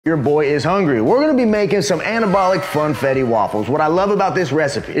Your boy is hungry. We're gonna be making some anabolic Funfetti waffles. What I love about this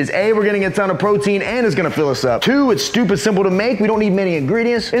recipe is A, we're getting a ton of protein and it's gonna fill us up. 2, it's stupid simple to make. We don't need many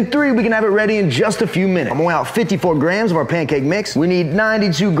ingredients. And 3, we can have it ready in just a few minutes. I'm going out 54 grams of our pancake mix. We need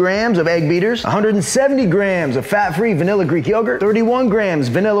 92 grams of egg beaters, 170 grams of fat-free vanilla Greek yogurt, 31 grams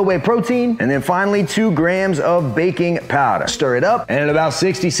vanilla whey protein, and then finally 2 grams of baking powder. Stir it up, and in about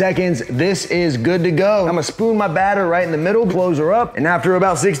 60 seconds, this is good to go. I'm gonna spoon my batter right in the middle, close her up, and after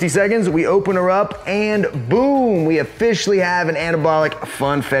about 60 seconds, we open her up and boom, we officially have an anabolic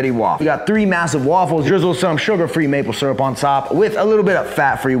Funfetti waffle. We got 3 massive waffles, drizzle some sugar-free maple syrup on top with a little bit of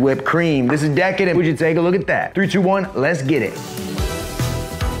fat-free whipped cream. This is decadent. Would you take a look at that? 3, 2, 1, let's get it.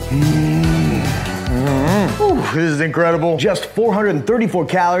 Ooh, this is incredible. Just 434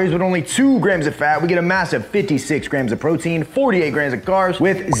 calories with only 2 grams of fat. We get a massive 56 grams of protein, 48 grams of carbs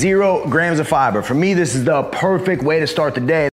with 0 grams of fiber. For me, this is the perfect way to start the day.